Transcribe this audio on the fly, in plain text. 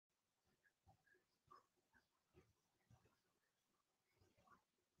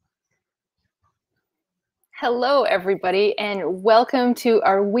Hello, everybody, and welcome to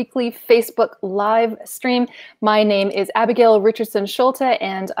our weekly Facebook live stream. My name is Abigail Richardson-Schulte,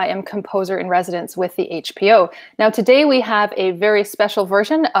 and I am composer in residence with the HPO. Now, today we have a very special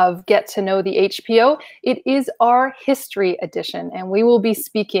version of Get to Know the HPO. It is our history edition, and we will be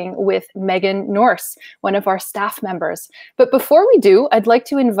speaking with Megan Nourse, one of our staff members. But before we do, I'd like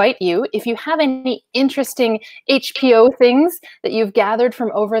to invite you, if you have any interesting HPO things that you've gathered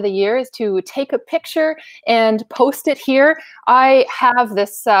from over the years, to take a picture and post it here. I have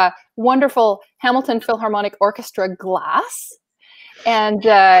this wonderful Hamilton Philharmonic Orchestra glass. And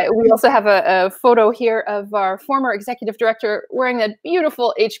we also have a photo here of our former executive director wearing that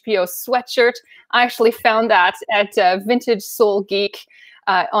beautiful HPO sweatshirt. I actually found that at Vintage Soul Geek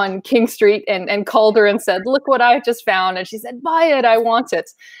on King Street and called her and said, "Look what I just found." And she said, "Buy it, I want it."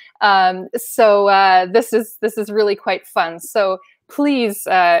 So this is really quite fun. So please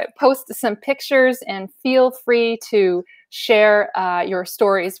post some pictures and feel free to share your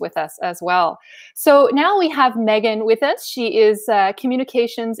stories with us as well. So now we have Megan with us. She is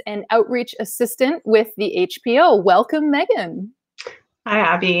Communications and Outreach Assistant with the HPO. Welcome, Megan. Hi,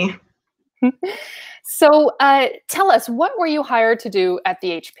 Abby. So tell us, what were you hired to do at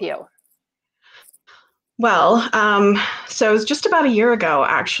the HPO? Well, so it was just about a year ago,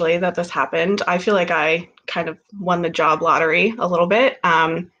 actually, that this happened. I feel like I kind of won the job lottery a little bit.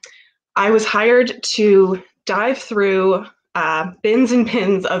 I was hired to dive through bins and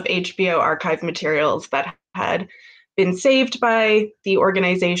bins of HPO archive materials that had been saved by the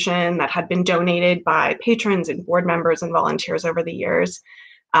organization, that had been donated by patrons and board members and volunteers over the years,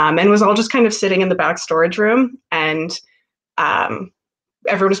 and was all just kind of sitting in the back storage room. And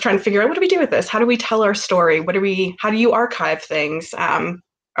everyone was trying to figure out, what do we do with this? How do we tell our story? How do you archive things?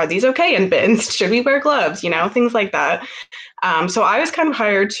 Are these okay in bins? Should we wear gloves? Things like that. So I was kind of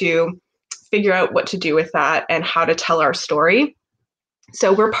hired to figure out what to do with that and how to tell our story.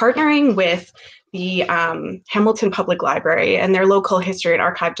 So we're partnering with the Hamilton Public Library and their local history and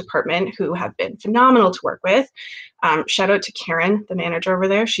archive department, who have been phenomenal to work with. Shout out to Karen, the manager over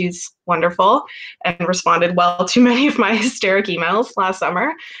there. She's wonderful and responded well to many of my hysteric emails last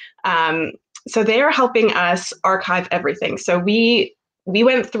summer. So they are helping us archive everything. So we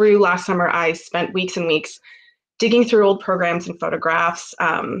went through last summer. I spent weeks and weeks digging through old programs and photographs,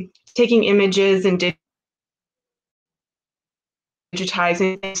 taking images and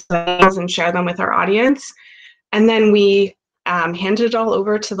digitizing things and share them with our audience. And then we handed it all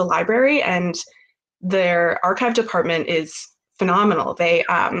over to the library, and their archive department is phenomenal. They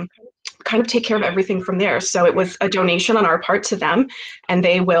kind of take care of everything from there. So it was a donation on our part to them, and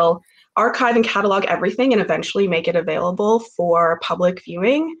they will archive and catalog everything and eventually make it available for public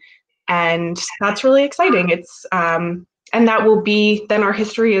viewing. And that's really exciting. It's and that will be, then our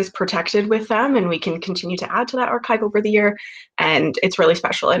history is protected with them, and we can continue to add to that archive over the year. And it's really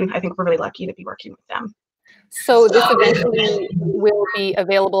special, and I think we're really lucky to be working with them. So this eventually will be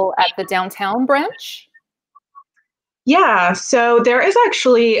available at the downtown branch? Yeah, so there is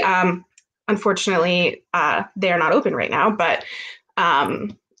actually, unfortunately, they are not open right now, but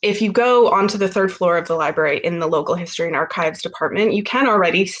if you go onto the third floor of the library in the local history and archives department, you can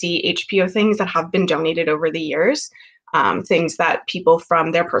already see HPO things that have been donated over the years, things that people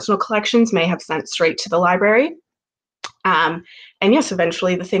from their personal collections may have sent straight to the library. And yes,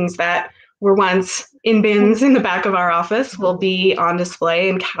 eventually the things that were once in bins in the back of our office will be on display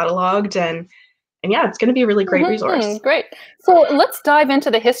and cataloged, and yeah, it's going to be a really great resource. Great. So let's dive into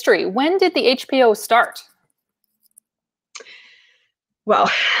the history. When did the HPO start?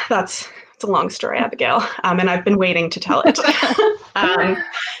 Well, it's a long story, Abigail, and I've been waiting to tell it.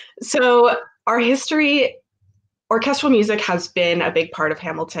 So our history, orchestral music has been a big part of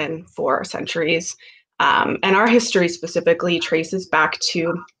Hamilton for centuries, and our history specifically traces back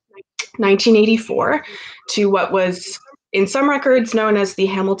to 1984, to what was in some records known as the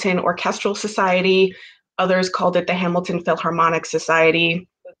Hamilton Orchestral Society. Others called it the Hamilton Philharmonic Society.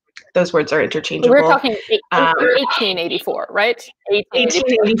 Those words are interchangeable. We're talking 1884, right?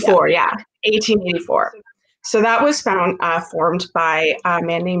 1884, yeah, 1884. So that was formed by a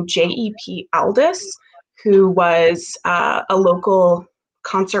man named J.E.P. Aldis, who was a local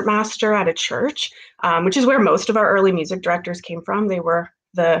concertmaster at a church, which is where most of our early music directors came from. They were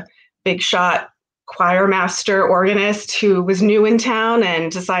the big shot choir master organist who was new in town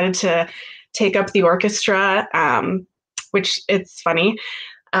and decided to take up the orchestra, which it's funny.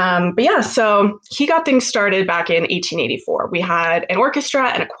 But yeah, so he got things started back in 1884. We had an orchestra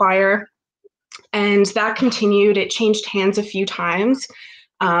and a choir, and that continued. It changed hands a few times.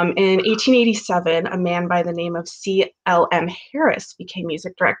 In 1887, a man by the name of C.L.M. Harris became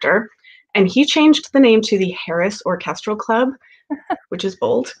music director, and he changed the name to the Harris Orchestral Club, which is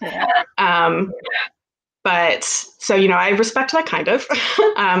bold. Yeah. But so, I respect that kind of.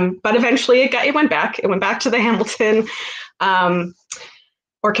 But eventually it went back. It went back to the Hamilton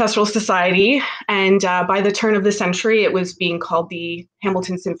Orchestral Society. And by the turn of the century, it was being called the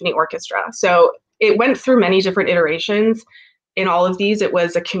Hamilton Symphony Orchestra. So it went through many different iterations. In all of these, it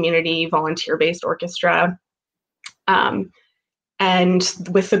was a community volunteer-based orchestra. And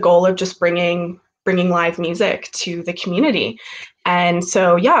with the goal of just bringing live music to the community. And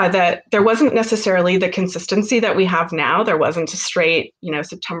so, that there wasn't necessarily the consistency that we have now. There wasn't a straight,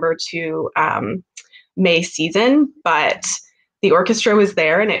 September to May season, but the orchestra was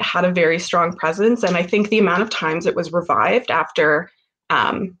there and it had a very strong presence. And I think the amount of times it was revived after,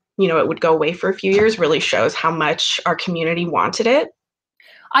 it would go away for a few years really shows how much our community wanted it.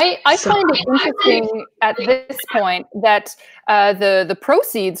 I find it interesting at this point that the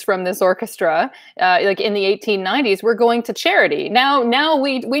proceeds from this orchestra, like in the 1890s, were going to charity. Now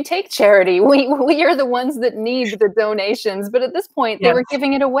we take charity. We are the ones that need the donations. But at this point, they were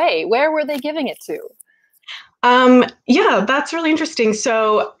giving it away. Where were they giving it to? That's really interesting.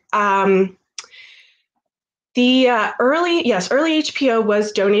 So the early HPO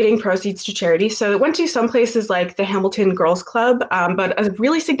was donating proceeds to charity. So it went to some places like the Hamilton Girls Club, but a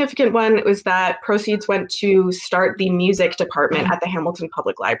really significant one was that proceeds went to start the music department at the Hamilton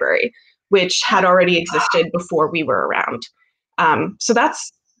Public Library, which had already existed before we were around. So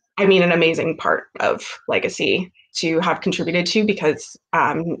that's, an amazing part of legacy to have contributed to, because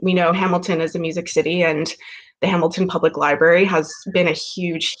we know Hamilton is a music city, and the Hamilton Public Library has been a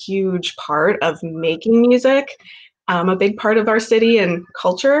huge, huge part of making music, a big part of our city and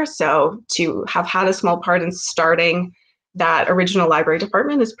culture. So to have had a small part in starting that original library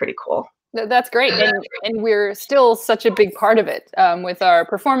department is pretty cool. That's great. And we're still such a big part of it with our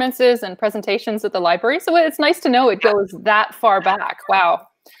performances and presentations at the library. So it's nice to know it goes that far back. Wow.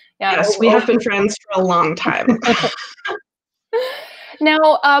 Yeah, yes, we have been friends for a long time.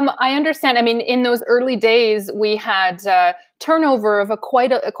 Now, I understand. In those early days, we had turnover of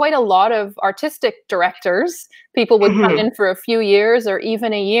quite a lot of artistic directors. People would come in for a few years or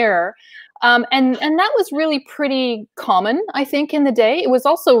even a year. And that was really pretty common, I think, in the day. It was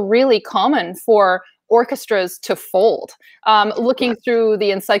also really common for orchestras to fold. Looking through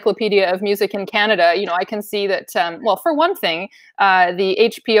the Encyclopedia of Music in Canada, I can see that, for one thing, the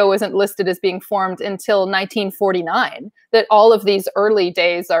HPO isn't listed as being formed until 1949, that all of these early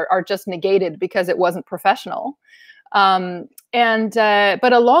days are just negated because it wasn't professional. But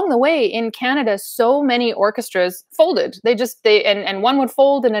along the way in Canada, so many orchestras folded. And one would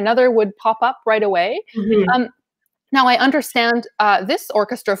fold and another would pop up right away. Now, I understand this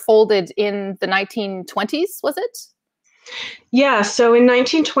orchestra folded in the 1920s, was it? Yeah, so in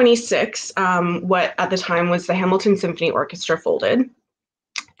 1926, what at the time was the Hamilton Symphony Orchestra folded.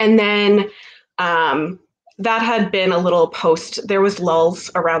 And then that had been a little there was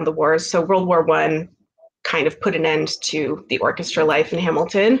lulls around the wars. So World War I kind of put an end to the orchestra life in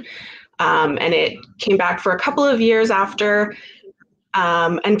Hamilton. And it came back for a couple of years after,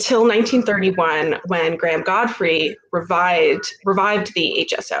 until 1931, when Graham Godfrey revived the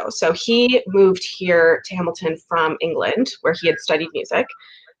HSO. So he moved here to Hamilton from England, where he had studied music,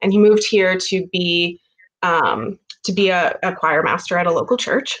 and he moved here to be a choir master at a local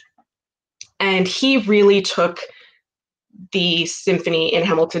church. And he really took the symphony in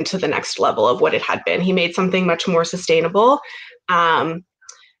Hamilton to the next level of what it had been. He made something much more sustainable.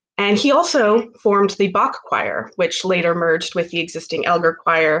 And he also formed the Bach Choir, which later merged with the existing Elgar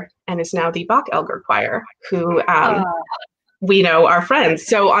Choir and is now the Bach Elgar Choir, who we know are friends.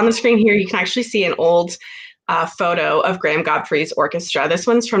 So on the screen here, you can actually see an old photo of Graham Godfrey's orchestra. This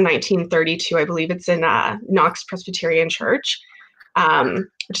one's from 1932. I believe it's in Knox Presbyterian Church,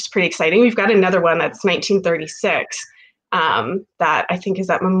 which is pretty exciting. We've got another one that's 1936 that I think is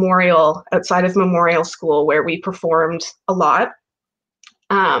at Memorial, outside of Memorial School, where we performed a lot.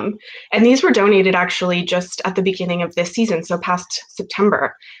 And these were donated actually just at the beginning of this season, so past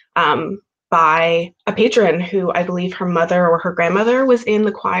September, by a patron who I believe her mother or her grandmother was in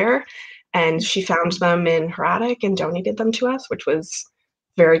the choir, and she found them in her attic and donated them to us, which was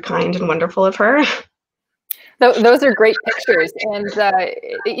very kind and wonderful of her. Those are great pictures.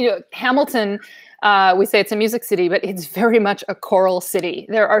 And, Hamilton, we say it's a music city, but it's very much a choral city.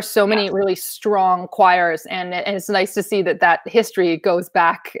 There are so many really strong choirs, and it's nice to see that history goes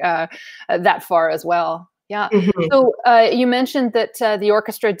back that far as well. Yeah. So you mentioned that the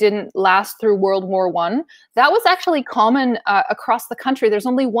orchestra didn't last through World War I. That was actually common across the country. There's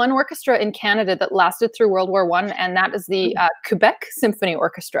only one orchestra in Canada that lasted through World War I, and that is the Quebec Symphony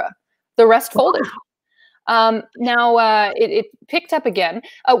Orchestra. The rest folded. Now it picked up again.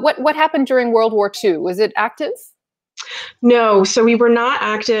 What happened during World War II? Was it active? No, so we were not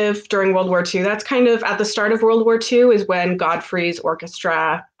active during World War II. That's kind of at the start of World War II is when Godfrey's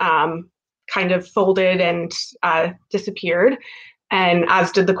orchestra kind of folded and disappeared, and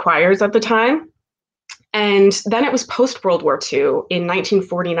as did the choirs at the time. And then it was post-World War II in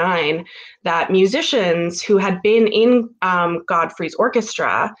 1949 that musicians who had been in Godfrey's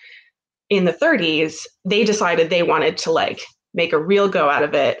orchestra in the 30s, they decided they wanted to like make a real go out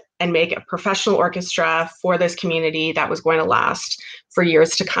of it and make a professional orchestra for this community that was going to last for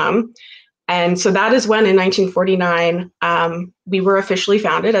years to come. And so that is when in 1949, we were officially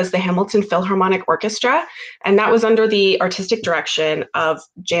founded as the Hamilton Philharmonic Orchestra. And that was under the artistic direction of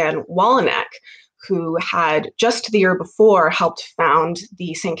Jan Walenek, who had just the year before helped found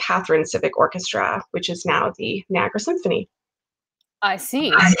the St. Catherine Civic Orchestra, which is now the Niagara Symphony. I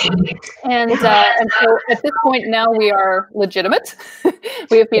see. And so at this point now we are legitimate.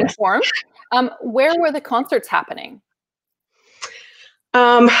 We have been formed. Where were the concerts happening?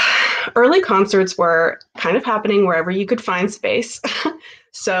 Early concerts were kind of happening wherever you could find space.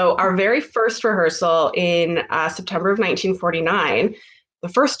 So our very first rehearsal in September of 1949, the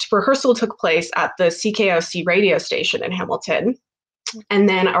first rehearsal took place at the CKOC radio station in Hamilton. And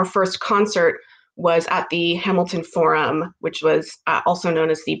then our first concert was at the Hamilton Forum, which was also known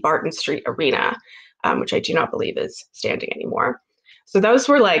as the Barton Street Arena, which I do not believe is standing anymore. So those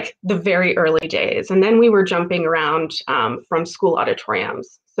were like the very early days. And then we were jumping around from school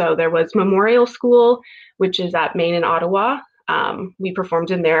auditoriums. So there was Memorial School, which is at Maine and Ottawa. We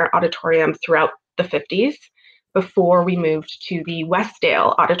performed in their auditorium throughout the 50s before we moved to the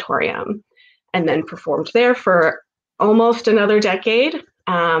Westdale Auditorium and then performed there for almost another decade.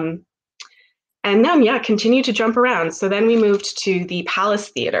 And then, yeah, continued to jump around. So then we moved to the Palace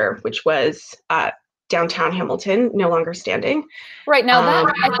Theatre, which was downtown Hamilton, no longer standing. Right, now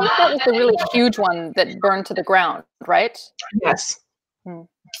that I think that was the really huge one that burned to the ground, right? Yes.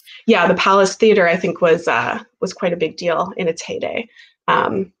 Yeah, the Palace Theatre, I think, was quite a big deal in its heyday.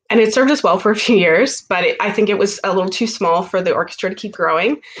 And it served us well for a few years, but I think it was a little too small for the orchestra to keep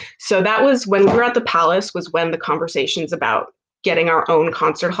growing. So that was when we were at the Palace, was when the conversations about getting our own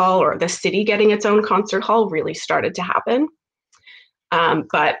concert hall, or the city getting its own concert hall, really started to happen.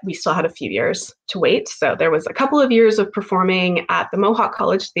 But we still had a few years to wait. So there was a couple of years of performing at the Mohawk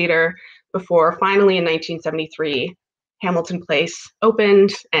College Theatre before finally in 1973, Hamilton Place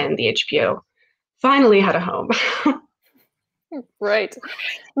opened and the HPO finally had a home. Right.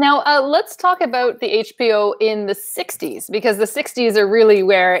 Now, let's talk about the HPO in the 60s, because the 60s are really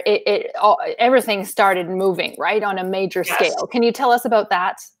where everything started moving, right, on a major scale. Can you tell us about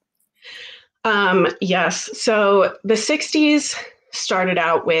that? Yes. So the 60s started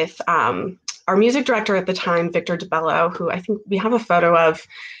out with our music director at the time, Victor DeBello, who I think we have a photo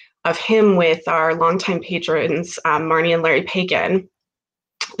of him with our longtime patrons, Marnie and Larry Pagan.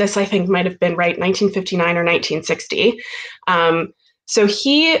 This, I think, might have been 1959 or 1960. So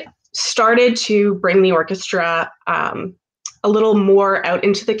he started to bring the orchestra a little more out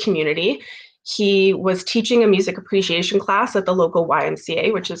into the community. He was teaching a music appreciation class at the local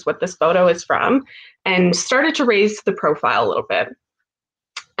YMCA, which is what this photo is from, and started to raise the profile a little bit.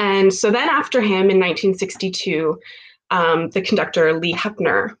 And so then after him in 1962, the conductor Lee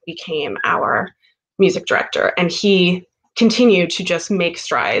Hepner became our music director, and he continued to just make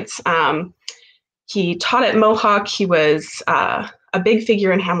strides. He taught at Mohawk. He was a big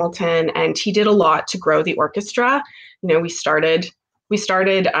figure in Hamilton, and he did a lot to grow the orchestra. You know, we started the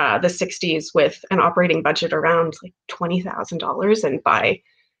 60s with an operating budget around like $20,000, and by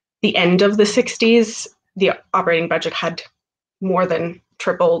the end of the 60s, the operating budget had more than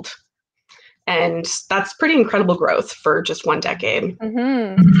tripled. And that's pretty incredible growth for just one decade.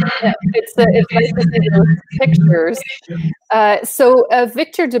 Mm-hmm. Yeah, it's nice to see those pictures. So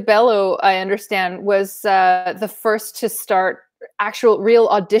Victor DeBello, I understand, was the first to start actual real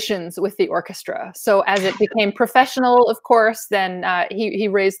auditions with the orchestra. So as it became professional, of course, then he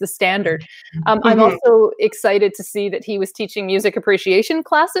raised the standard. I'm also excited to see that he was teaching music appreciation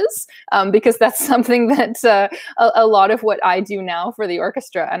classes, because that's something that a lot of what I do now for the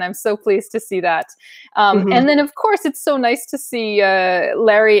orchestra, and I'm so pleased to see that. And then, of course, it's so nice to see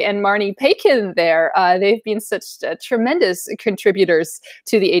Larry and Marnie Pakin there. They've been such tremendous contributors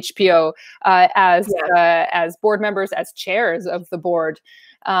to the HPO as board members, as chairs of the board,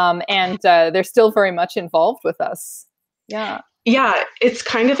 and they're still very much involved with us. Yeah, it's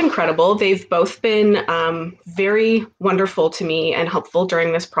kind of incredible. They've both been very wonderful to me and helpful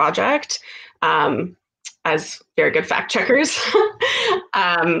during this project, as very good fact checkers.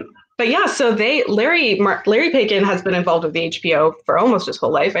 but yeah, so Larry Paikin has been involved with the HPO for almost his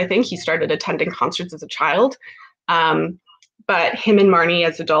whole life. I think he started attending concerts as a child. But him and Marnie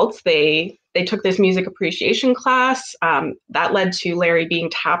as adults, they took this music appreciation class. That led to Larry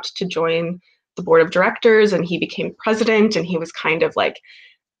being tapped to join the board of directors, and he became president, and he was kind of like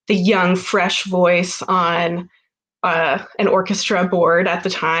the young, fresh voice on an orchestra board at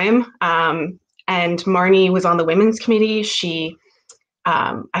the time. And Marnie was on the women's committee. She,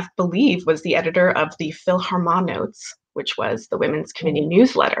 I believe, was the editor of the Philharmon Notes, which was the women's committee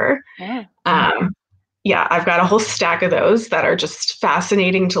newsletter. Yeah. Yeah, I've got a whole stack of those that are just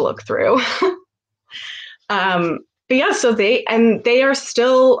fascinating to look through. But yeah, so they are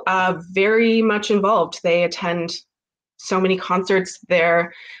still very much involved. They attend so many concerts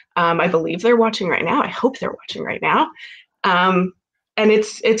there. I believe they're watching right now. I hope they're watching right now. And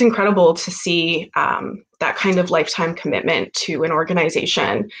it's incredible to see that kind of lifetime commitment to an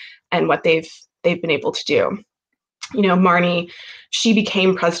organization and what they've been able to do. You know, Marnie, she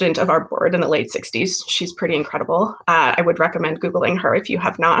became president of our board in the late 60s. She's pretty incredible. I would recommend Googling her if you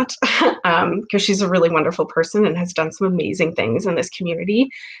have not, because she's a really wonderful person and has done some amazing things in this community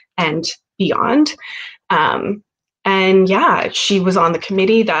and beyond. And yeah, she was on the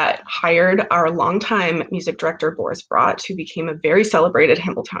committee that hired our longtime music director, Boris Brott, who became a very celebrated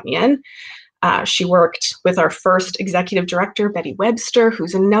Hamiltonian. She worked with our first executive director, Betty Webster,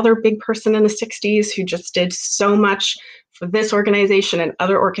 who's another big person in the 60s who just did so much for this organization and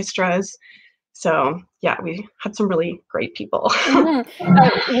other orchestras. So yeah, we had some really great people.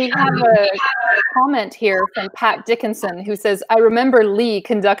 We have a comment here from Pat Dickinson who says, I remember Lee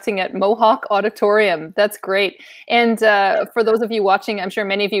conducting at Mohawk Auditorium. That's great. And for those of you watching, I'm sure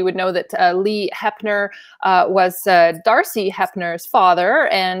many of you would know that Lee Hepner was Darcy Hepner's father.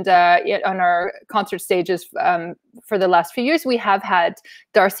 And on our concert stages for the last few years, we have had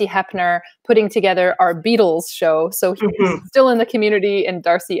Darcy Hepner putting together our Beatles show. So he's still in the community, and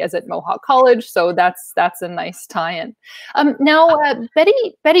Darcy is at Mohawk College. So that's a nice tie-in. Now,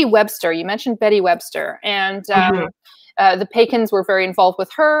 Betty Webster, you mentioned Betty Webster, and the Paikins were very involved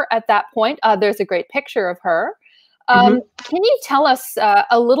with her at that point. There's a great picture of her. Can you tell us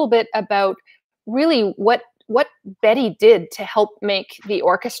a little bit about really what Betty did to help make the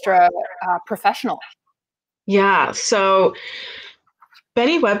orchestra professional? Yeah, so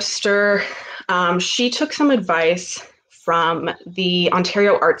Betty Webster, she took some advice from the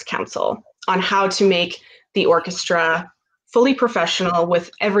Ontario Arts Council on how to make the orchestra fully professional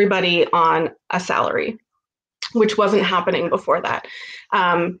with everybody on a salary, which wasn't happening before that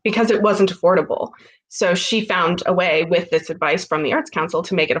because it wasn't affordable. So she found a way with this advice from the Arts Council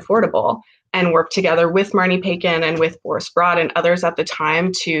to make it affordable and work together with Marnie Paikin and with Boris Brott and others at the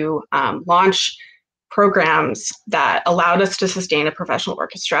time to launch programs that allowed us to sustain a professional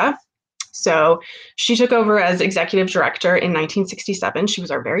orchestra. So she took over as executive director in 1967. She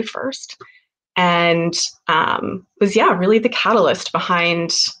was our very first, and was really the catalyst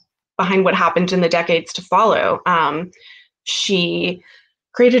behind what happened in the decades to follow. She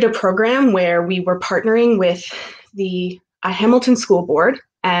created a program where we were partnering with the Hamilton School Board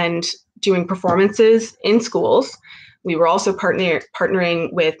and doing performances in schools. We were also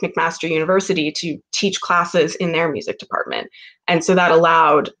partnering with McMaster University to teach classes in their music department. And so that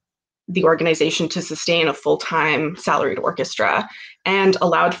allowed the organization to sustain a full-time salaried orchestra and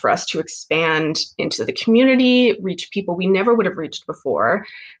allowed for us to expand into the community, reach people we never would have reached before,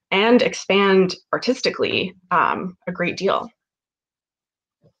 and expand artistically a great deal.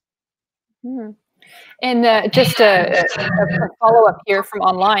 And just a follow-up here from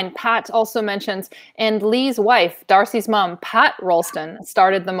online, Pat also mentions, and Lee's wife, Darcy's mom, Pat Ralston,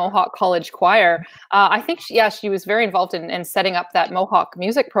 started the Mohawk College Choir. I think, she was very involved in setting up that Mohawk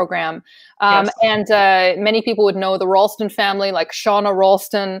music program. And many people would know the Ralston family, like Shauna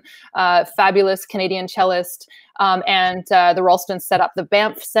Ralston, fabulous Canadian cellist. And the Ralstons set up the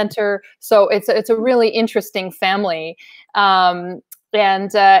Banff Center. So it's a really interesting family.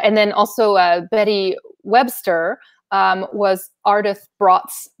 And then also Betty Webster was Ardith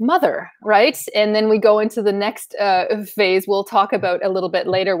Brott's mother, right? And then we go into the next phase we'll talk about a little bit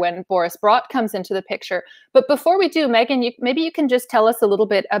later when Boris Brott comes into the picture. But before we do, Megan, maybe you can just tell us a little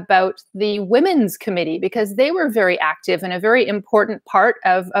bit about the Women's Committee, because they were very active and a very important part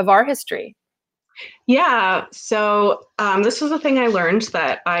of our history. Yeah, so this was a thing I learned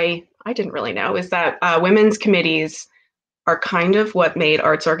that I didn't really know, is that women's committees are kind of what made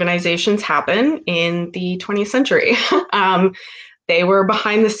arts organizations happen in the 20th century. They were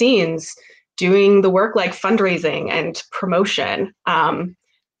behind the scenes doing the work like fundraising and promotion.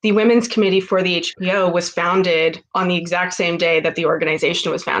 the Women's Committee for the HPO was founded on the exact same day that the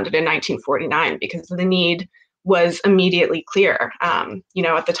organization was founded in 1949, because the need was immediately clear.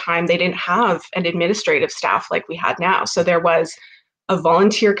 At the time, they didn't have an administrative staff like we had now. So there was a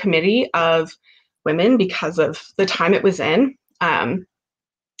volunteer committee of women, because of the time it was in,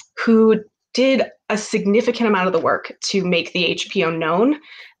 who did a significant amount of the work to make the HPO known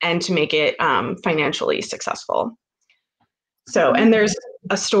and to make it financially successful. So, and there's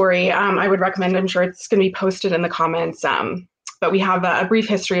a story I would recommend. I'm sure it's going to be posted in the comments, but we have a brief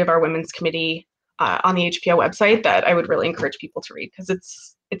history of our Women's Committee on the HPO website that I would really encourage people to read, because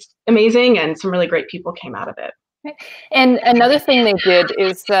it's amazing and some really great people came out of it. And another thing they did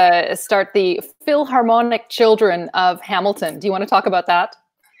is start the Philharmonic Children of Hamilton. Do you want to talk about that?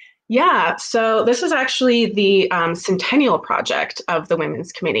 Yeah, so this is actually the centennial project of the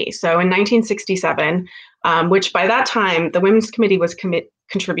Women's Committee. So in 1967, which by that time, the Women's Committee was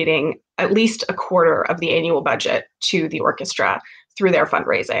contributing at least a quarter of the annual budget to the orchestra through their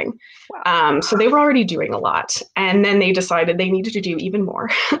fundraising. So they were already doing a lot. And then they decided they needed to do even more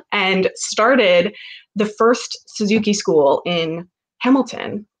and started the first Suzuki school in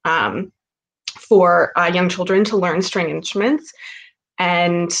Hamilton for young children to learn string instruments.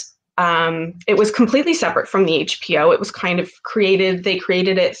 And it was completely separate from the HPO. It was kind of they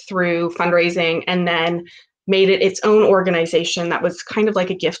created it through fundraising and then made it its own organization that was kind of like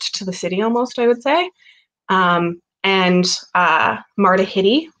a gift to the city almost, I would say. And Marta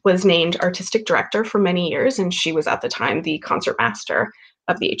Hitty was named artistic director for many years, and she was at the time the concertmaster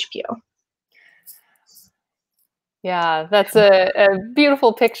of the HPO. Yeah, that's a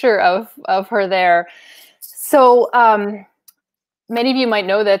beautiful picture of her there. So many of you might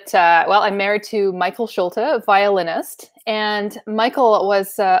know that, well, I'm married to Michael Schulte, a violinist, and Michael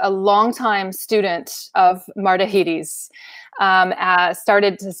was a longtime student of Marta Hitty's.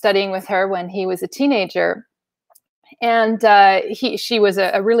 Started studying with her when he was a teenager. And she was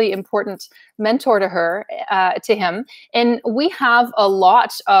a really important mentor to him. And we have a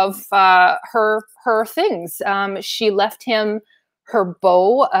lot of her things. She left him her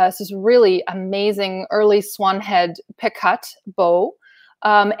bow, this is really amazing early Swanhead Picot bow,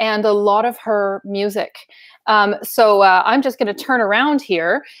 and a lot of her music. So I'm just going to turn around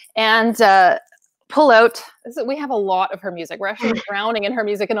here and pull out. We have a lot of her music. We're actually drowning in her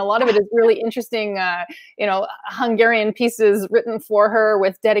music, and a lot of it is really interesting, Hungarian pieces written for her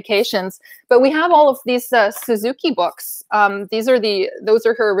with dedications. But we have all of these Suzuki books. Those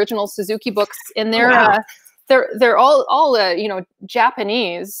are her original Suzuki books in there. Oh, wow. They're all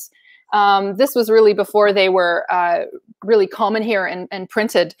Japanese. This was really before they were really common here and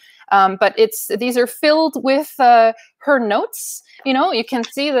printed. But these are filled with her notes. You can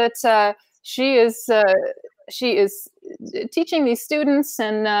see that she is teaching these students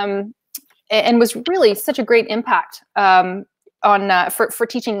and was really such a great impact for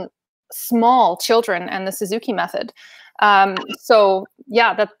teaching small children and the Suzuki method. So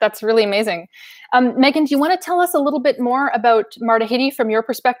yeah, that's really amazing. Megan, do you want to tell us a little bit more about Marta Hitty from your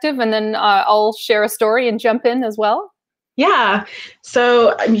perspective, and then I'll share a story and jump in as well? Yeah.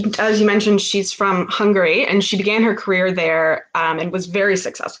 So as you mentioned, she's from Hungary, and she began her career there and was very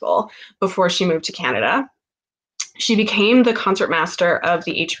successful before she moved to Canada. She became the concertmaster of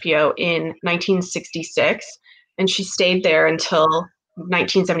the HPO in 1966, and she stayed there until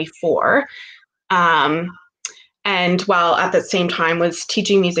 1974. And while at the same time was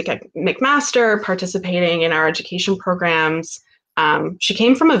teaching music at McMaster, participating in our education programs. She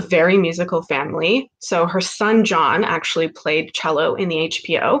came from a very musical family. So her son, John, actually played cello in the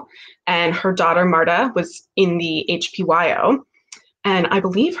HPO, and her daughter, Marta, was in the HPYO. And I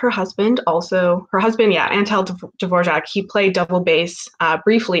believe her husband, Antal Dvorak, he played double bass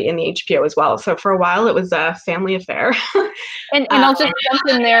briefly in the HPO as well. So for a while, it was a family affair. And I'll just jump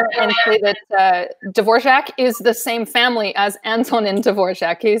in there and say that Dvorak is the same family as Antonin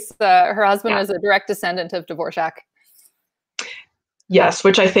Dvorak. Her husband is a direct descendant of Dvorak. Yes,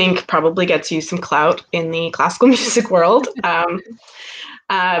 which I think probably gets you some clout in the classical music world.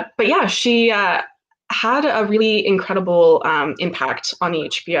 But yeah, she had a really incredible impact on the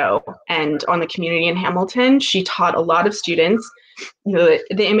HPO and on the community in Hamilton. She taught a lot of students. The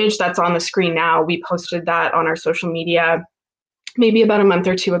image that's on the screen now, we posted that on our social media maybe about a month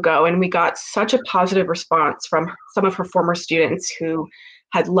or two ago, and we got such a positive response from some of her former students who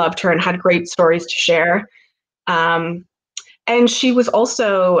had loved her and had great stories to share. And she was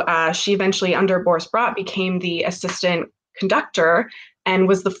also, she eventually, under Boris Brott, became the assistant conductor and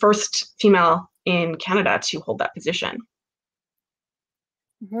was the first female in Canada to hold that position.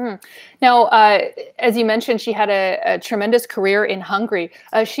 Mhm. Now, as you mentioned, she had a tremendous career in Hungary.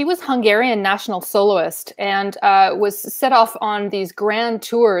 She was Hungarian national soloist and was set off on these grand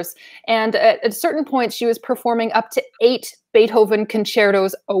tours. And at a certain point, she was performing up to 8 Beethoven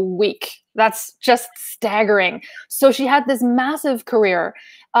concertos a week. That's just staggering. So she had this massive career.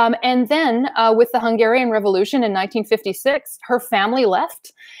 And then with the Hungarian Revolution in 1956, her family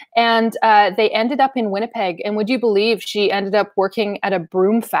left and they ended up in Winnipeg. And would you believe she ended up working at a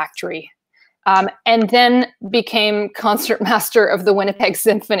broom factory? And then became concertmaster of the Winnipeg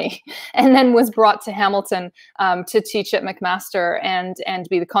Symphony, and then was brought to Hamilton to teach at McMaster and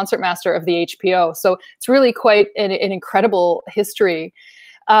be the concertmaster of the HPO. So it's really quite an incredible history.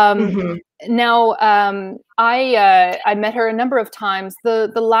 Mm-hmm. Now, I met her a number of times.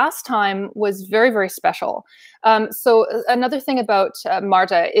 The last time was very, very special. So another thing about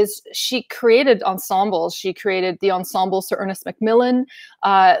Marta is she created ensembles. She created the ensemble Sir Ernest Macmillan.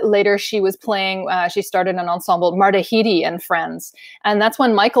 Later, she was playing. She started an ensemble, Marta Heedy and Friends, and that's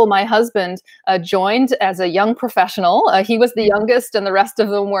when Michael, my husband, joined as a young professional. He was the youngest, and the rest of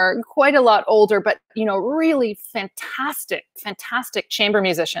them were quite a lot older, but really fantastic, fantastic chamber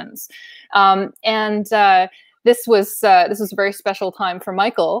musicians. This was a very special time for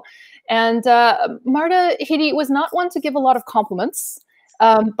Michael. And Marta Heedy was not one to give a lot of compliments,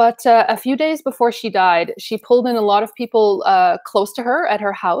 but a few days before she died, she pulled in a lot of people close to her at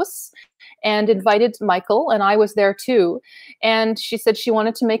her house and invited Michael, and I was there too. And she said she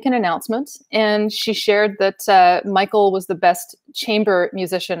wanted to make an announcement, and she shared that Michael was the best chamber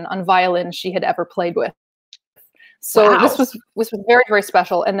musician on violin she had ever played with. So Wow. this was very, very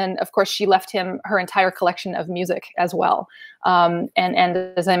special. And then, of course, she left him her entire collection of music as well. And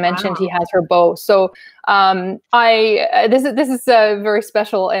as I mentioned, he has her bow. So this is very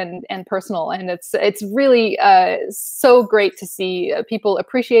special and personal, and it's really so great to see people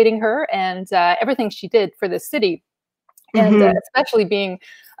appreciating her and everything she did for this city. And especially being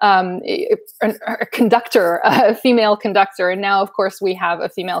a conductor, a female conductor, and now, of course, we have a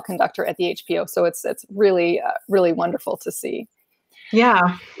female conductor at the HPO. So it's really really wonderful to see.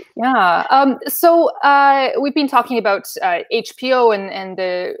 Yeah. Yeah. So we've been talking about HPO and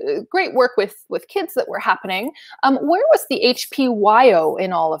the great work with kids that were happening. Where was the HPYO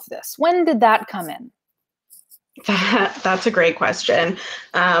in all of this? When did that come in? That's a great question.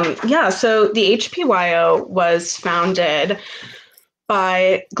 So the HPYO was founded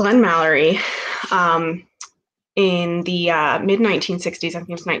by Glenn Mallory in the mid-1960s, I think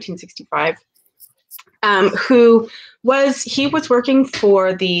it was 1965, he was working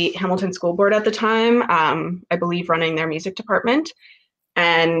for the Hamilton School Board at the time, I believe running their music department,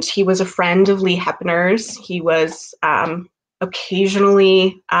 and he was a friend of Lee Hepner's. He was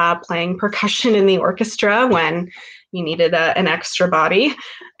occasionally playing percussion in the orchestra when you needed an extra body.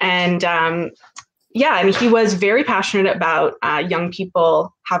 And and he was very passionate about young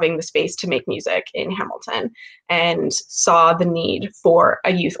people having the space to make music in Hamilton and saw the need for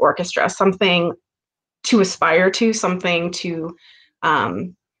a youth orchestra, something to aspire to, something to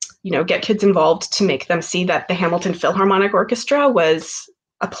get kids involved, to make them see that the Hamilton Philharmonic Orchestra was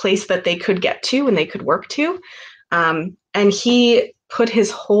a place that they could get to and they could work to. And he put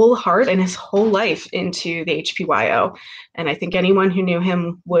his whole heart and his whole life into the HPYO. And I think anyone who knew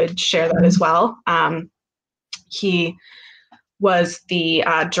him would share that as well. He was the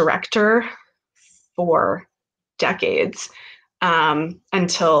director for decades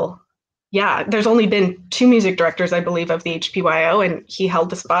until, there's only been 2 music directors, I believe, of the HPYO, and he held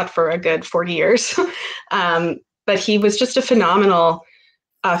the spot for a good 40 years. But he was just a phenomenal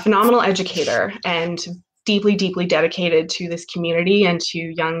educator and deeply, deeply dedicated to this community and to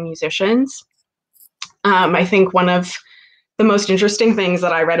young musicians. I think one of the most interesting things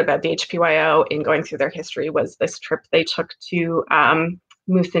that I read about the HPYO in going through their history was this trip they took to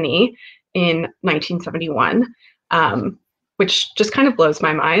Moosonee in 1971, which just kind of blows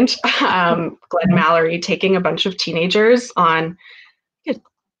my mind. Glenn Mallory taking a bunch of teenagers on a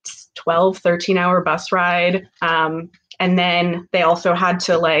 12, 13-hour bus ride. And then they also had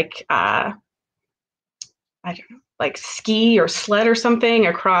to ski or sled or something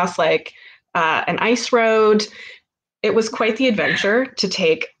across an ice road. It was quite the adventure to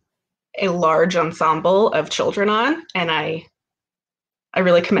take a large ensemble of children on, and I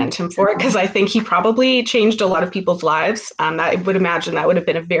really commend him for it, because I think he probably changed a lot of people's lives. I would imagine that would have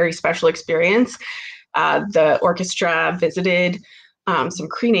been a very special experience. The orchestra visited some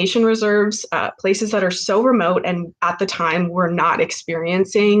Cree Nation reserves, places that are so remote and at the time were not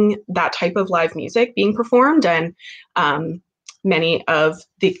experiencing that type of live music being performed. And many of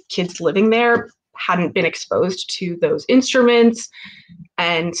the kids living there hadn't been exposed to those instruments.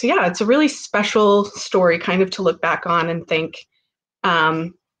 And so, yeah, it's a really special story kind of to look back on and think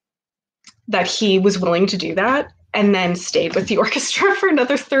that he was willing to do that and then stayed with the orchestra for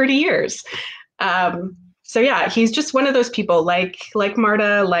another 30 years. So yeah, he's just one of those people like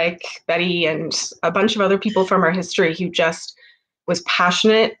Marta, like Betty, and a bunch of other people from our history who just was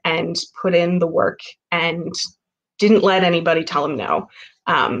passionate and put in the work and didn't let anybody tell him no.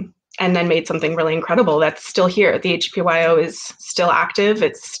 And then made something really incredible that's still here. The HPYO is still active.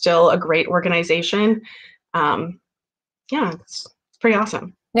 It's still a great organization. Yeah, it's pretty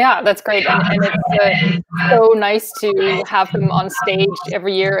awesome. Yeah, that's great. And it's so nice to have him on stage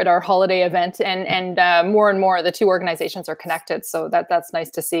every year at our holiday event. And more and more, the two organizations are connected. So that's nice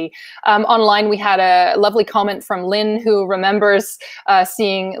to see. Online, we had a lovely comment from Lynn, who remembers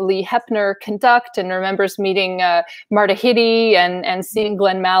seeing Lee Hepner conduct and remembers meeting Marta Hiddy and seeing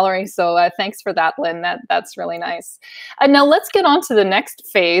Glenn Mallory. So thanks for that, Lynn. That's really nice. Now let's get on to the next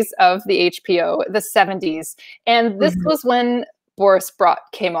phase of the HPO, the 70s. And this was when Boris Brott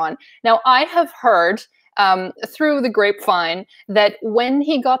came on. Now, I have heard through the grapevine that when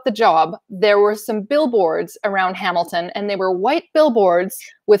he got the job, there were some billboards around Hamilton, and they were white billboards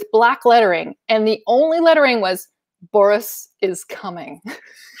with black lettering. And the only lettering was, "Boris is coming."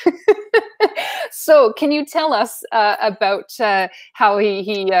 So can you tell us about how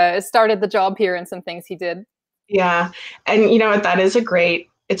he started the job here and some things he did? Yeah. And you know what,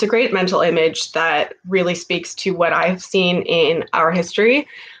 it's a great mental image that really speaks to what I've seen in our history.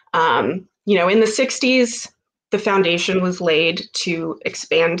 In the 60s, the foundation was laid to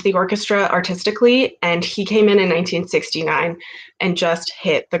expand the orchestra artistically, and he came in 1969 and just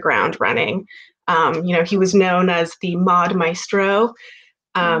hit the ground running. He was known as the Mod Maestro.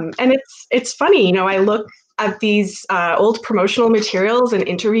 And it's funny, I look at these old promotional materials and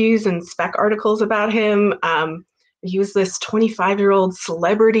interviews and spec articles about him. He was this 25-year-old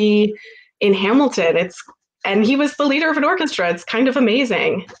celebrity in Hamilton. And he was the leader of an orchestra. It's kind of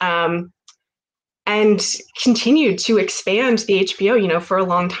amazing. And continued to expand the HPO, for a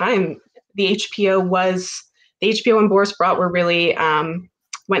long time. The HPO and Boris Brott were really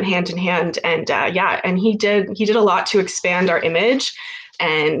went hand in hand. And and he did a lot to expand our image.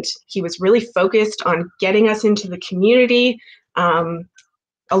 And he was really focused on getting us into the community.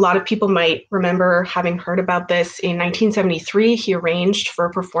 A lot of people might remember having heard about this. In 1973, he arranged for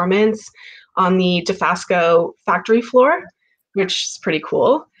a performance on the DeFasco factory floor, which is pretty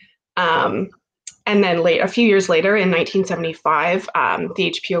cool. And then a few years later, in 1975,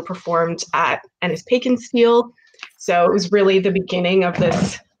 the HPO performed at Ennis Bacon Steel. So it was really the beginning of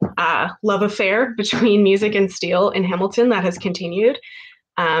this love affair between music and steel in Hamilton that has continued.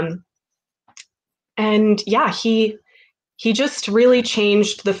 He just really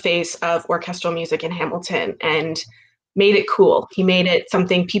changed the face of orchestral music in Hamilton and made it cool. He made it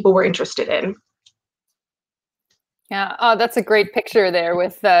something people were interested in. Yeah, oh, that's a great picture there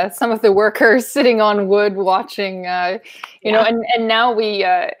with some of the workers sitting on wood watching, and now we,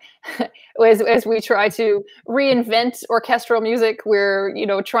 as we try to reinvent orchestral music, we're,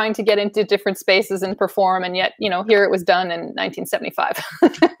 trying to get into different spaces and perform, and yet, here it was done in 1975.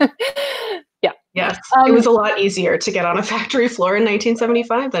 Yeah. Yes, it was a lot easier to get on a factory floor in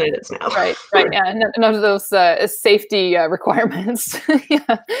 1975 than it is now. Right. Yeah, none of those safety requirements.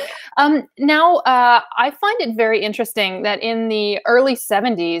 Yeah. Now, I find it very interesting that in the early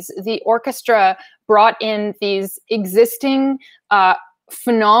 70s, the orchestra brought in these existing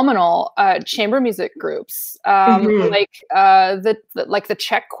phenomenal chamber music groups, like the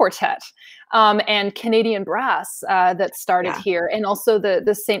Czech Quartet. And Canadian Brass that started here, and also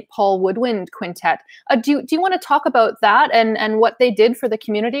the St. Paul Woodwind Quintet. Do you want to talk about that and what they did for the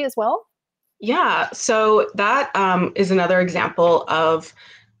community as well? Yeah, so that is another example of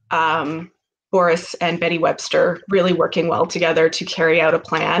Boris and Betty Webster really working well together to carry out a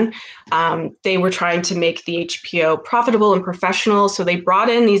plan. They were trying to make the HPO profitable and professional, so they brought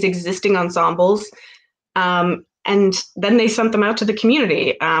in these existing ensembles, and then they sent them out to the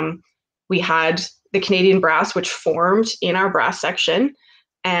community. We had the Canadian Brass, which formed in our brass section,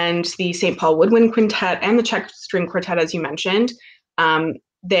 and the St. Paul Woodwind Quintet and the Czech String Quartet, as you mentioned.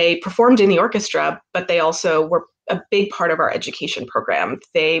 They performed in the orchestra, but they also were a big part of our education program.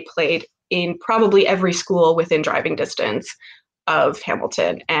 They played in probably every school within driving distance of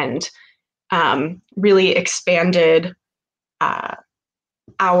Hamilton, and really expanded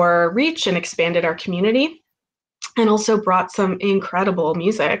our reach and expanded our community, and also brought some incredible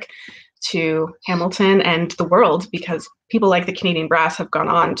music to Hamilton and the world, because people like the Canadian Brass have gone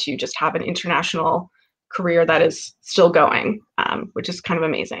on to just have an international career that is still going, which is kind of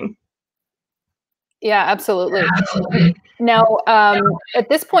amazing. Yeah, absolutely. Absolutely. Now, at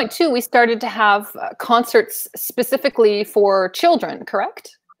this point too, we started to have concerts specifically for children,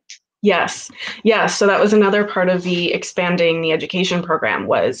 correct? Yes, yes. So that was another part of the expanding the education program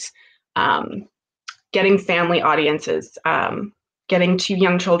was um, getting family audiences, getting to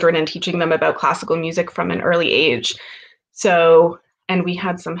young children and teaching them about classical music from an early age. So, and we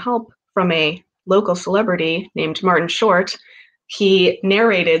had some help from a local celebrity named Martin Short. He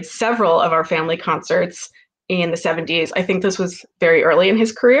narrated several of our family concerts in the 70s. I think this was very early in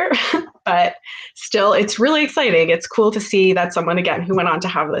his career, but still, it's really exciting. It's cool to see that someone, again, who went on to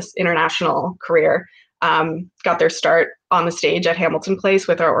have this international career, got their start on the stage at Hamilton Place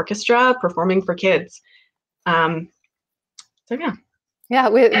with our orchestra performing for kids. So, yeah. Yeah,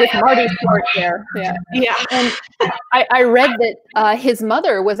 with Marty Short there. Yeah. Yeah. And I read that his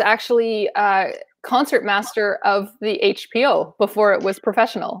mother was actually concertmaster of the HPO before it was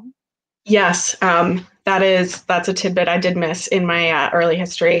professional. Yes, that's a tidbit I did miss in my early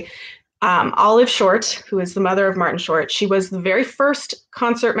history. Olive Short, who is the mother of Martin Short, she was the very first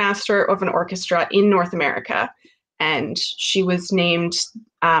concertmaster of an orchestra in North America, and she was named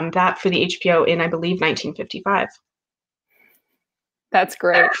that for the HPO in, I believe, 1955. That's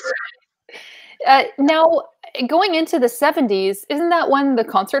great. Now, going into the 70s, isn't that when the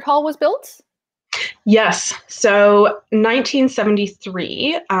concert hall was built? Yes. So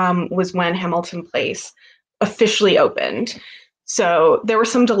 1973 was when Hamilton Place officially opened. So there were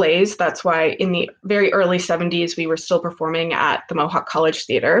some delays. That's why in the very early 70s, we were still performing at the Mohawk College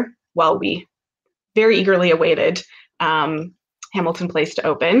Theater while we very eagerly awaited Hamilton Place to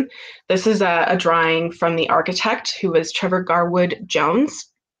open. This is a drawing from the architect, who was Trevor Garwood Jones,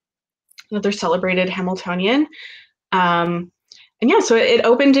 another celebrated Hamiltonian. And yeah, so it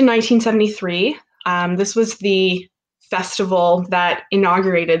opened in 1973. This was the festival that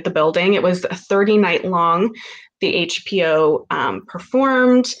inaugurated the building. It was a 30-night long. The HPO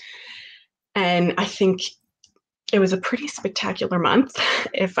performed, and I think it was a pretty spectacular month,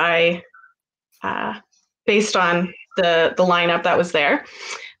 if I, based on the lineup that was there.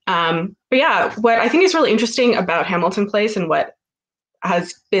 But yeah, what I think is really interesting about Hamilton Place, and what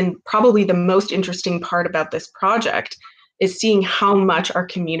has been probably the most interesting part about this project, is seeing how much our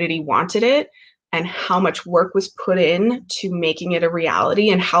community wanted it and how much work was put in to making it a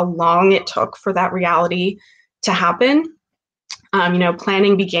reality, and how long it took for that reality to happen.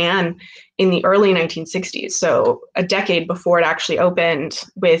 Planning began in the early 1960s, so a decade before it actually opened,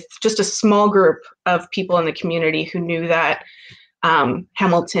 with just a small group of people in the community who knew that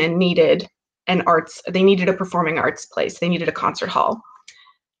Hamilton needed they needed a performing arts place, they needed a concert hall.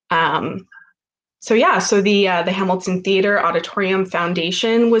 So the Hamilton Theater Auditorium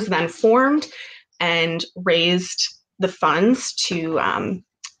Foundation was then formed and raised the funds to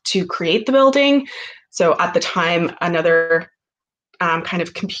create the building. So at the time, another kind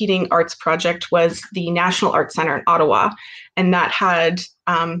of competing arts project was the National Arts Center in Ottawa, and that had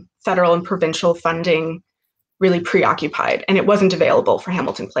federal and provincial funding really preoccupied, and it wasn't available for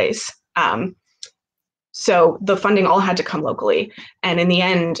Hamilton Place. So the funding all had to come locally. And in the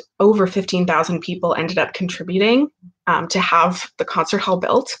end, over 15,000 people ended up contributing to have the concert hall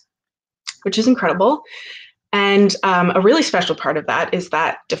built, which is incredible. And a really special part of that is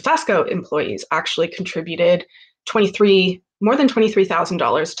that DeFasco employees actually contributed more than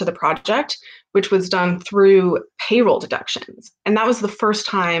 $23,000 to the project, which was done through payroll deductions. And that was the first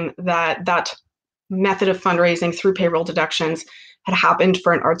time that that method of fundraising through payroll deductions had happened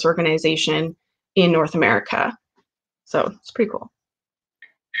for an arts organization in North America. So it's pretty cool.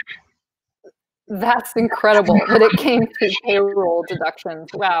 That's incredible that it came through payroll deductions.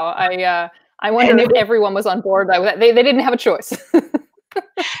 Wow. I wonder if everyone was on board with that. They didn't have a choice.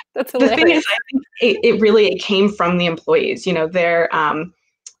 That's hilarious. The thing is, I think it came from the employees. Their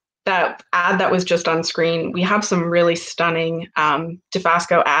that ad that was just on screen, we have some really stunning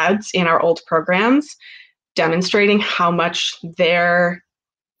DeFasco ads in our old programs demonstrating how much their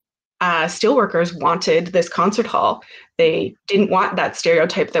steelworkers wanted this concert hall. They didn't want that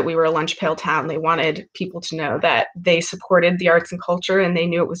stereotype that we were a lunch pail town. They wanted people to know that they supported the arts and culture, and they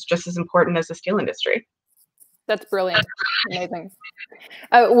knew it was just as important as the steel industry. That's brilliant. Amazing.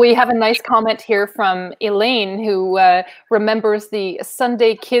 We have a nice comment here from Elaine, who remembers the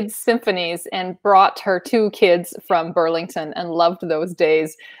Sunday Kids Symphonies and brought her 2 kids from Burlington and loved those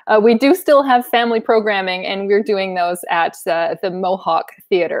days. We do still have family programming, and we're doing those at the Mohawk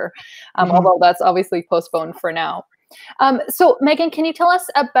Theater, although that's obviously postponed for now. So Megan, can you tell us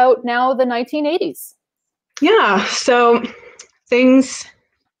about now the 1980s? Yeah, so things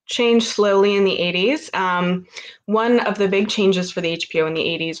changed slowly in the 80s. One of the big changes for the HPO in the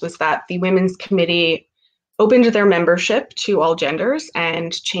 80s was that the Women's Committee opened their membership to all genders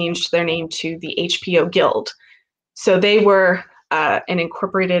and changed their name to the HPO Guild. So they were an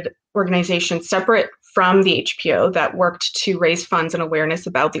incorporated organization separate from the HPO that worked to raise funds and awareness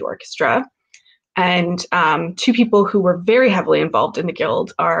about the orchestra. And two people who were very heavily involved in the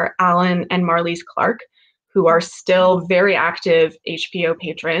Guild are Alan and Marlise Clark, who are still very active HPO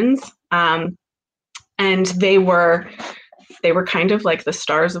patrons. And they were kind of like the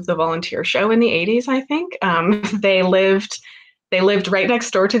stars of the volunteer show in the 80s, I think. They lived right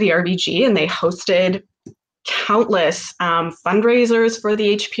next door to the RBG, and they hosted countless fundraisers for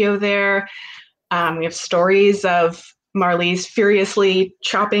the HPO there. We have stories of Marlise furiously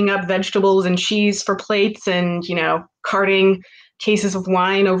chopping up vegetables and cheese for plates and, carting cases of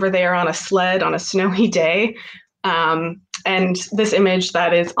wine over there on a sled on a snowy day. And this image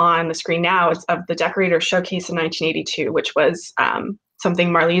that is on the screen now is of the Decorator Showcase in 1982, which was something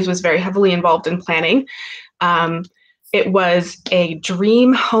Marlise was very heavily involved in planning. It was a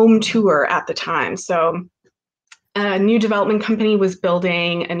dream home tour at the time. So a new development company was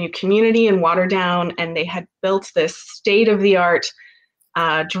building a new community in Waterdown, and they had built this state-of-the-art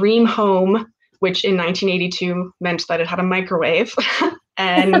dream home, which in 1982 meant that it had a microwave.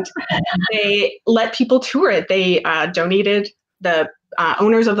 And they let people tour it. They donated, the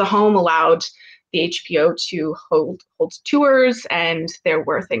owners of the home allowed the HPO to hold tours, and there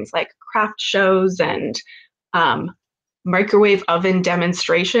were things like craft shows and microwave oven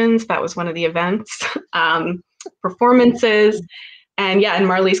demonstrations. That was one of the events. Performances. And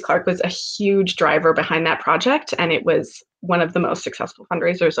Marlise Clark was a huge driver behind that project, and it was one of the most successful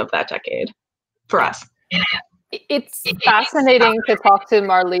fundraisers of that decade for us. It's fascinating to talk to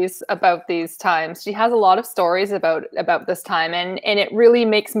Marlise about these times. She has a lot of stories about this time, and it really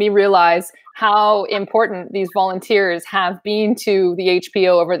makes me realize how important these volunteers have been to the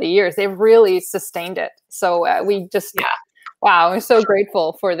HPO over the years. They've really sustained it. So wow, I'm so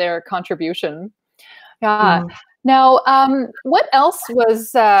grateful for their contribution. Yeah. Now, what else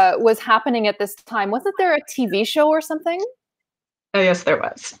was happening at this time? Wasn't there a TV show or something? Oh, yes, there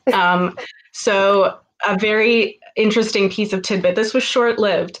was. So a very interesting piece of tidbit. This was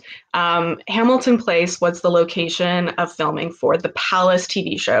short-lived. Hamilton Place was the location of filming for the Palace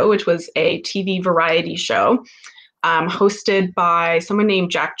TV show, which was a TV variety show hosted by someone named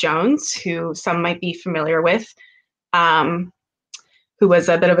Jack Jones, who some might be familiar with, who was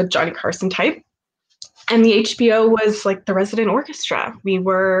a bit of a Johnny Carson type. And the HPO was like the resident orchestra. We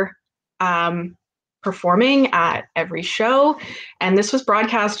were performing at every show, and this was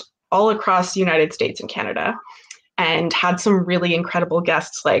broadcast all across the United States and Canada, and had some really incredible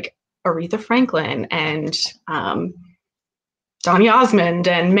guests like Aretha Franklin and Donny Osmond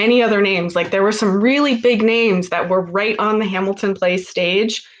and many other names. Like, there were some really big names that were right on the Hamilton Place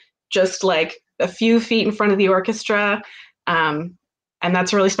stage, just like a few feet in front of the orchestra. And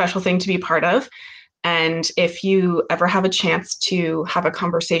that's a really special thing to be part of. And if you ever have a chance to have a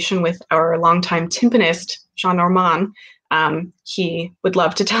conversation with our longtime timpanist, Jean Normand, he would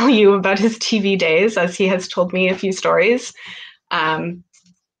love to tell you about his TV days, as he has told me a few stories. So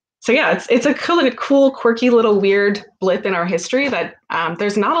it's a cool, quirky little weird blip in our history that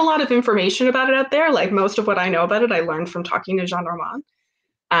there's not a lot of information about it out there. Like, most of what I know about it, I learned from talking to Jean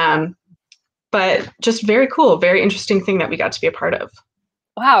Normand. But just very cool, very interesting thing that we got to be a part of.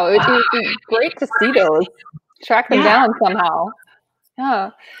 Wow, it would be great to see those, track them down somehow.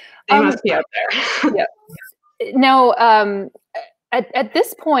 Yeah. They must be out there. Yeah. Now, at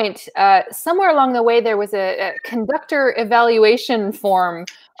this point, somewhere along the way, there was a conductor evaluation form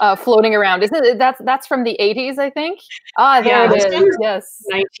floating around. Isn't it? That's from the 80s, I think. There it is. Yes.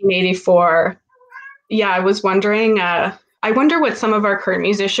 1984. Yeah, I was wondering. I wonder what some of our current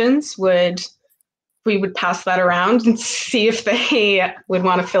musicians we would pass that around and see if they would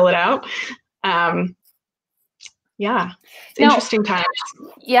want to fill it out. Interesting times.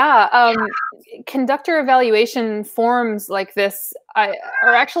 Yeah, conductor evaluation forms like this are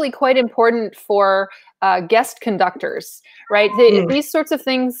actually quite important for guest conductors, right? These sorts of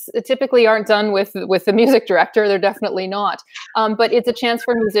things typically aren't done with the music director. They're definitely not. But it's a chance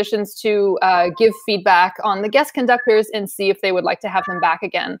for musicians to give feedback on the guest conductors and see if they would like to have them back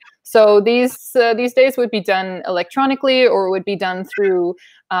again. So these days would be done electronically, or would be done through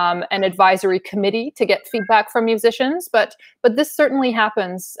an advisory committee to get feedback from musicians. But this certainly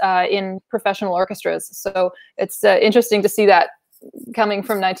happens in professional orchestras. So it's interesting to see that coming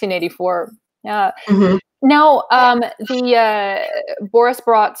from 1984. Yeah. Mhm. Now, Boris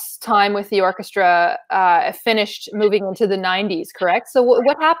Brot's time with the orchestra finished moving into the 90s, correct? So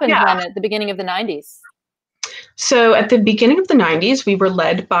what happened Yeah. then at the beginning of the 90s? So at the beginning of the 90s, we were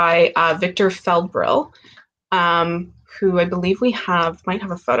led by Victor Feldbrill, who I believe might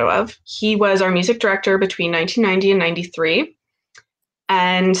have a photo of. He was our music director between 1990 and 93.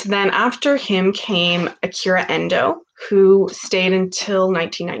 And then after him came Akira Endo, who stayed until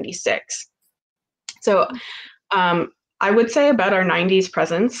 1996. So I would say about our 90s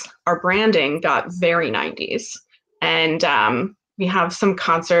presence, our branding got very 90s. And we have some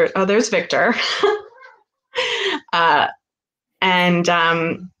concert. Oh, there's Victor. And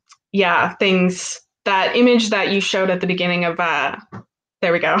yeah, that image that you showed at the beginning of,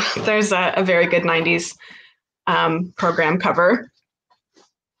 there we go. There's a very good 90s program cover.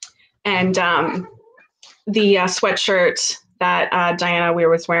 And the sweatshirt that Diana Weir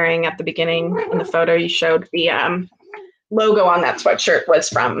was wearing at the beginning in the photo you showed, the logo on that sweatshirt was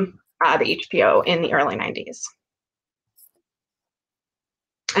from the HPO in the early 90s.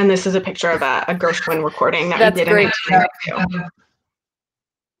 And this is a picture of a Gershwin recording that we did in 1992.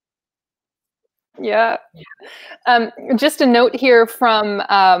 Yeah. Just a note here from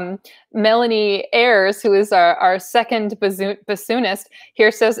Melanie Ayers, who is our second bassoonist,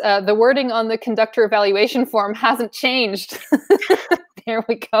 here says, the wording on the conductor evaluation form hasn't changed. There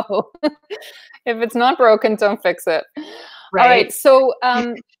we go. If it's not broken, don't fix it. Right. All right. So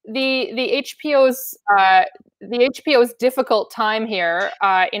the HPO's difficult time here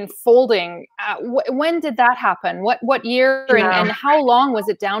in folding. When did that happen? What year and how long was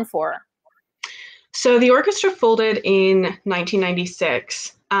it down for? So the orchestra folded in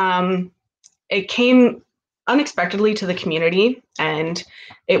 1996. It came unexpectedly to the community, and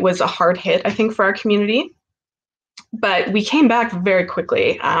it was a hard hit, I think, for our community. But we came back very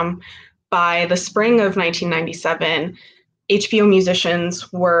quickly. By the spring of 1997, HPO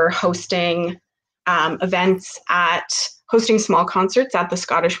musicians were hosting hosting small concerts at the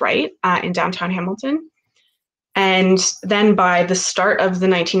Scottish Rite in downtown Hamilton. And then by the start of the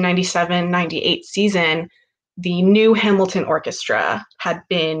 1997-98 season, the new Hamilton Orchestra had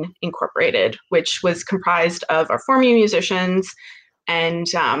been incorporated, which was comprised of our former musicians. And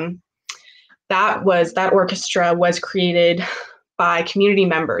that orchestra was created by community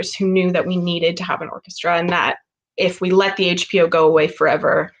members who knew that we needed to have an orchestra, and that if we let the HPO go away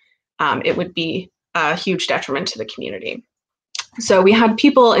forever, it would be a huge detriment to the community. So we had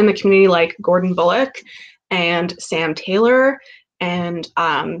people in the community like Gordon Bullock and Sam Taylor, and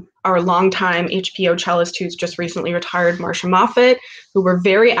our longtime HPO cellist who's just recently retired, Marcia Moffat, who were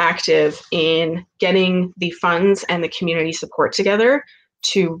very active in getting the funds and the community support together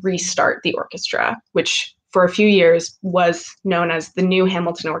to restart the orchestra, which for a few years was known as the New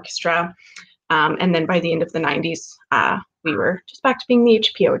Hamilton Orchestra. And then by the end of the 90s, we were just back to being the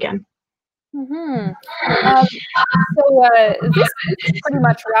HPO again. Mm-hmm. So this pretty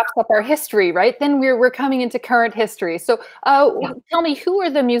much wraps up our history, right? Then we're coming into current history. So tell me, who are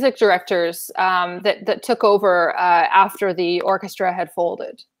the music directors that took over after the orchestra had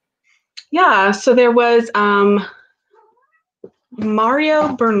folded? Yeah, so there was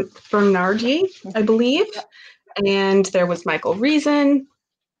Mario Bernardi, I believe, and there was Michael Reason.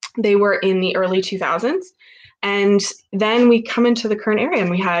 They were in the early 2000s. And then we come into the current era,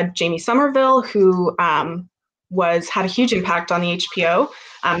 and we had Jamie Somerville, who had a huge impact on the HPO,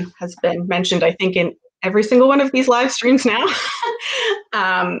 has been mentioned, I think, in every single one of these live streams now.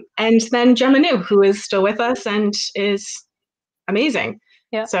 And then Gemma New, who is still with us and is amazing.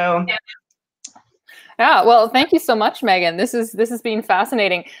 Yeah. So. Yeah, well, thank you so much, Megan. This has been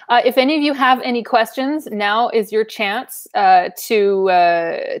fascinating. If any of you have any questions, now is your chance to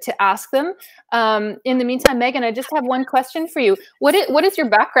ask them. In the meantime, Megan, I just have one question for you. What is your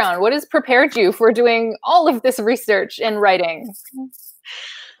background? What has prepared you for doing all of this research and writing?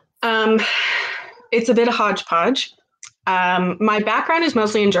 It's a bit of hodgepodge. My background is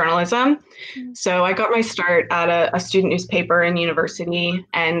mostly in journalism. So I got my start at a student newspaper in university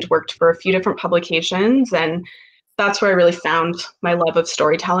and worked for a few different publications. And that's where I really found my love of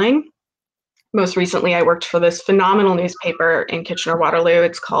storytelling. Most recently, I worked for this phenomenal newspaper in Kitchener-Waterloo.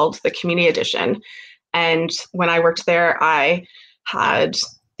 It's called the Community Edition. And when I worked there, I had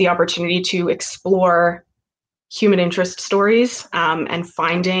the opportunity to explore human interest stories and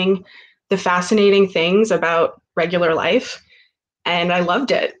finding the fascinating things about regular life, and I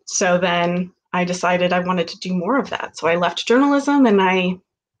loved it. So then I decided I wanted to do more of that. So I left journalism, and I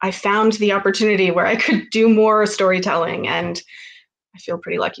found the opportunity where I could do more storytelling, and I feel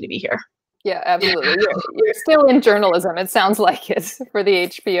pretty lucky to be here. Yeah, absolutely. You're still in journalism. It sounds like it for the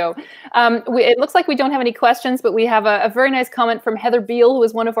HPO. It looks like we don't have any questions, but we have a very nice comment from Heather Beal, who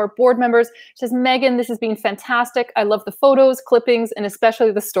is one of our board members. She says, Megan, this has been fantastic. I love the photos, clippings, and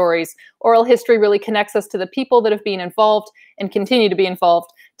especially the stories. Oral history really connects us to the people that have been involved and continue to be involved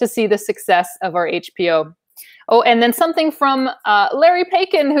to see the success of our HPO. Oh, and then something from Larry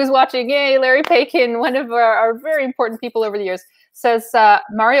Pakin, who's watching. Yay, Larry Pakin, one of our very important people over the years. Says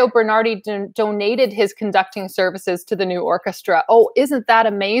Mario Bernardi donated his conducting services to the new orchestra. Oh, isn't that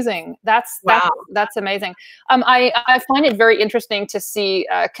amazing? That's amazing. I find it very interesting to see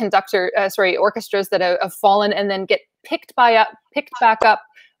orchestras that have fallen and then get picked back up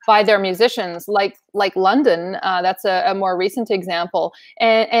by their musicians, like London. That's a more recent example,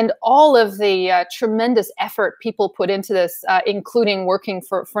 and all of the tremendous effort people put into this, including working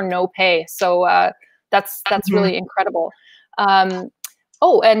for no pay. So that's really incredible.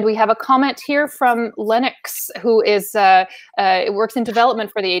 And we have a comment here from Lennox, who is works in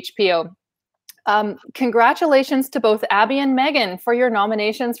development for the HPO. Congratulations to both Abby and Megan for your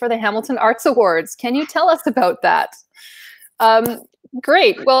nominations for the Hamilton Arts Awards. Can you tell us about that?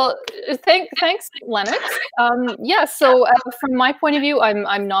 Great. Well, thanks, Lennox. So from my point of view,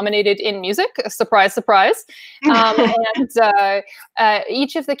 I'm nominated in music. Surprise, surprise. And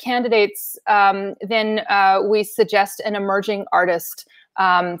each of the candidates, then we suggest an emerging artist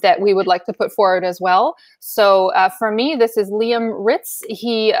that we would like to put forward as well. So for me, this is Liam Ritz.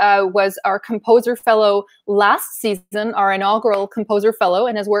 He was our composer fellow last season, our inaugural composer fellow,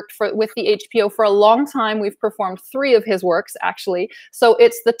 and has worked with the HPO for a long time. We've performed 3 of his works, actually. So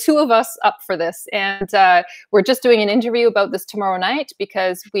it's the 2 of us up for this. And we're just doing an interview about this tomorrow night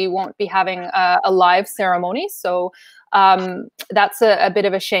because we won't be having a live ceremony. So that's a bit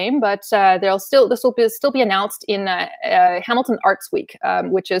of a shame, but this will still be announced in Hamilton Arts Week,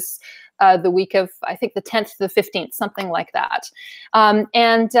 which is the week of, I think, the 10th to the 15th, something like that.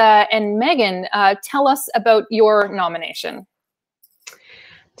 And Megan, tell us about your nomination.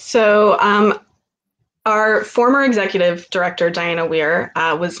 So our former executive director, Diana Weir,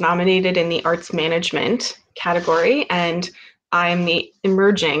 was nominated in the arts management category, and I'm the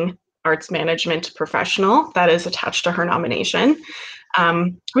emerging arts management professional that is attached to her nomination,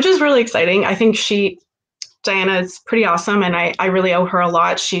 which is really exciting. I think Diana is pretty awesome, and I really owe her a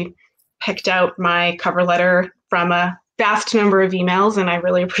lot. She picked out my cover letter from a vast number of emails, and I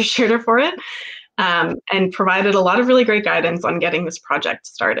really appreciate her for it, and provided a lot of really great guidance on getting this project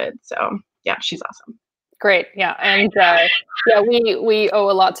started. So yeah, she's awesome. Great, yeah, and we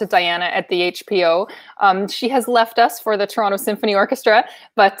owe a lot to Diana at the HPO. She has left us for the Toronto Symphony Orchestra,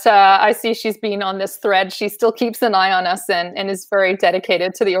 but I see she's been on this thread. She still keeps an eye on us and is very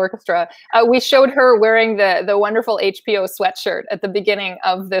dedicated to the orchestra. We showed her wearing the wonderful HPO sweatshirt at the beginning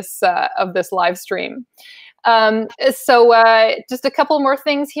of this live stream. Just a couple more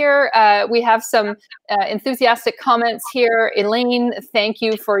things here. We have some enthusiastic comments here. Elaine, thank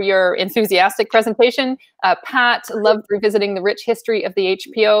you for your enthusiastic presentation. Pat, loved revisiting the rich history of the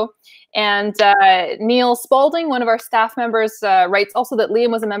HPO. And Neil Spalding, one of our staff members, writes also that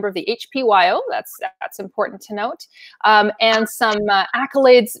Liam was a member of the HPYO. That's important to note. And some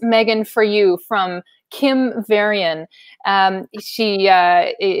accolades, Megan, for you from Kim Varian, she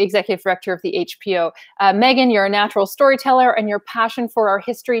executive director of the HPO. Megan, you're a natural storyteller, and your passion for our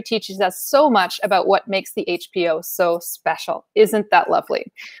history teaches us so much about what makes the HPO so special. Isn't that lovely?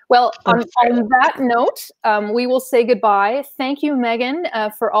 Well, on that note, we will say goodbye. Thank you, Megan,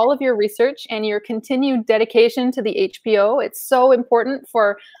 for all of your research and your continued dedication to the HPO. It's so important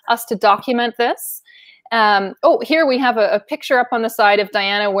for us to document this. Here we have a picture up on the side of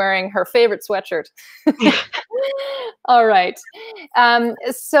Diana wearing her favorite sweatshirt. All right.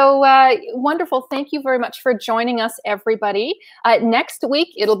 Wonderful. Thank you very much for joining us, everybody. Next week,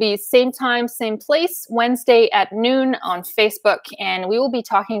 it'll be same time, same place, Wednesday at noon on Facebook. And we will be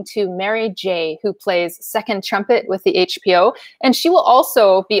talking to Mary J., who plays second trumpet with the HPO. And she will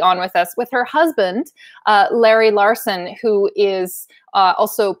also be on with us with her husband, Larry Larson, who is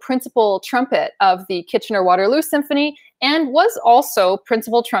also principal trumpet of the Kitchener-Waterloo Symphony and was also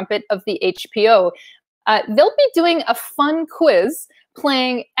principal trumpet of the HPO. They'll be doing a fun quiz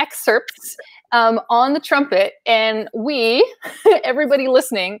playing excerpts on the trumpet, and we, everybody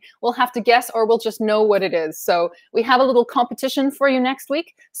listening, will have to guess or we'll just know what it is. So we have a little competition for you next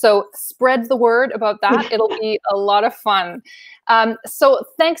week. So spread the word about that. It'll be a lot of fun. So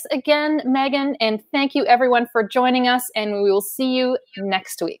thanks again, Megan, and thank you everyone for joining us, and we will see you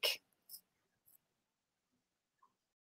next week.